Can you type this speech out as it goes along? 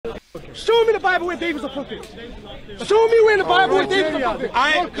Show me the Bible where David's a prophet. Show me where in the Bible where David's a prophet.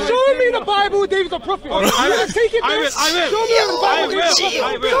 Show me the Bible where David's a prophet. I will. Take it. I will. Show me the Bible where David's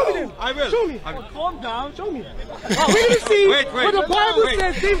a prophet. I will. Show me. Calm down. Show me. We're gonna see what the Bible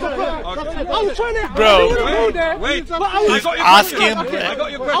says David's a prophet. I was trying to. Bro, wait. He's asking.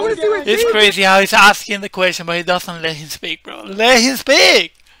 It's crazy how he's asking the question, but he doesn't let him speak, bro. Let him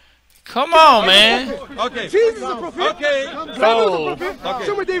speak. Come on, man. Okay. Jesus is a prophet. Okay. Bro.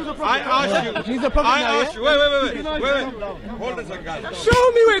 Show me David's a prophet. I asked you. He's a prophet. I asked you. Wait. Hold on a second, guys.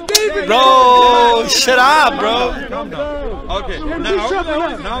 Show me where David. Bro, shut up, bro. Calm down. Okay.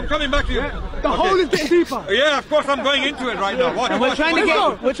 Now I'm coming back to you. The hole is getting deeper. Yeah, of course I'm going into it right now. We're trying to get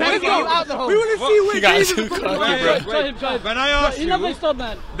you out the hole. We want to see where You guys David too is. cocky, bro. When I asked you,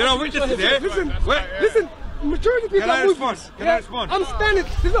 there are witnesses there. Listen. Majority of people are Muslims. Can I respond? I'm standing.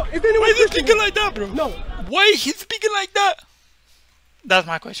 Is there Why anyone is he speaking like that, bro? No. Why is he speaking like that? That's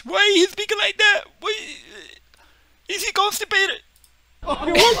my question. Why is he speaking like that? Why is he constipated?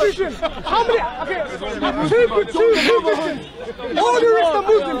 Okay, one question. How many? Okay, two questions. All the rest are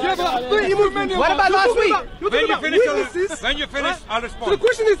Muslims. You have about 30 Muslims. What about last week? When you finish, I'll respond. So the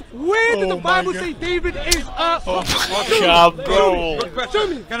question is, where did the Bible say David is a God, bro. Show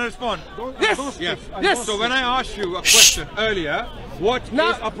me. Can I respond? Yes. So when I asked you a question earlier, what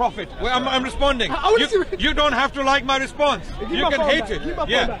is a prophet? Well, I'm responding. You don't have to like my response. You can hate it.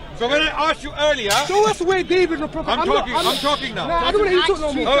 Yeah. So when I asked you earlier, show us where David is a prophet. I'm talking now. I don't want to hear you talk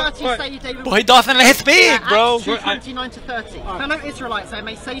no more. But he doesn't let him speak, bro. 29 to 30. Fellow Israelites, I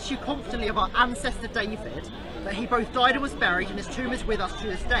may say to you confidently of our ancestor David that he both died and was buried, and his tomb is with us to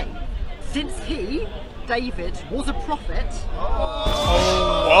this day. Since he, David, was a prophet.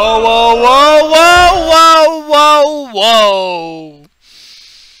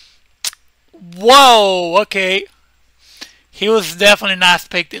 Whoa, okay. He was definitely not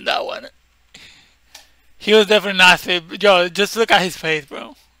expecting that one. He was definitely not expecting. Yo, just look at his face,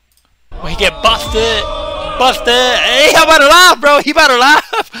 bro. When he get busted. Hey, he about to laugh, bro. He about to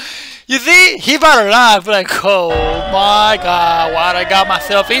laugh. You see? He about to laugh. Like, oh my God, what I got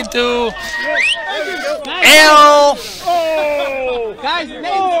myself into. L.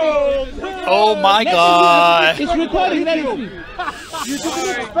 Oh my God. It's recording, let it speak. You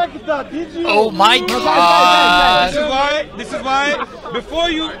didn't expect that, did you? Oh my God. This is why before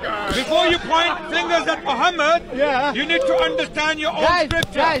you point fingers at Muhammad, you need to understand your own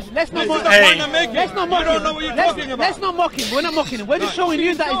scripture. Guys, let's not mock him. Let's not mock him. You don't know what you're talking about. Let's not mock him. We're not mocking him. We're just showing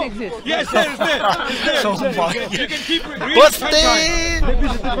you that it exists. Yes, it's there. Oh my You can keep reading What's 10 this?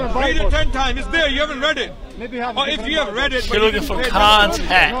 times. Read it 10 times. It's there. You haven't read it. Or if you have read it, You're looking for context.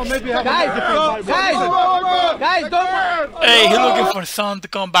 Guys, don't. Hey, he's looking for something to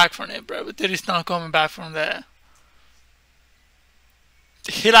come back from it, bro. But there is not coming back from there.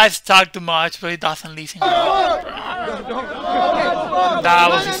 He likes to talk too much, but he doesn't listen. That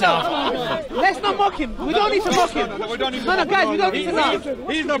was his sound. Let's not mock him. We don't need to mock him. No, guys, we don't need to mock him.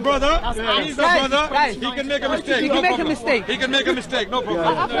 He's the brother. He can make a mistake. He can make a mistake. He can make a mistake. No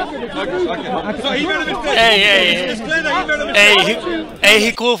problem. So he made a mistake. Hey,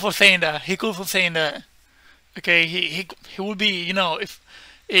 he cool for saying that. Okay, he would be, you know, if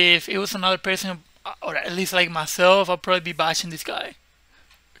it was another person, or at least like myself, I'd probably be bashing this guy.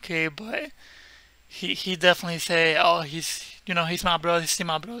 Okay, but he definitely say, oh, he's my brother, he's still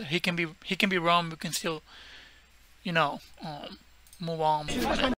my brother. He can be wrong, we can still, move on.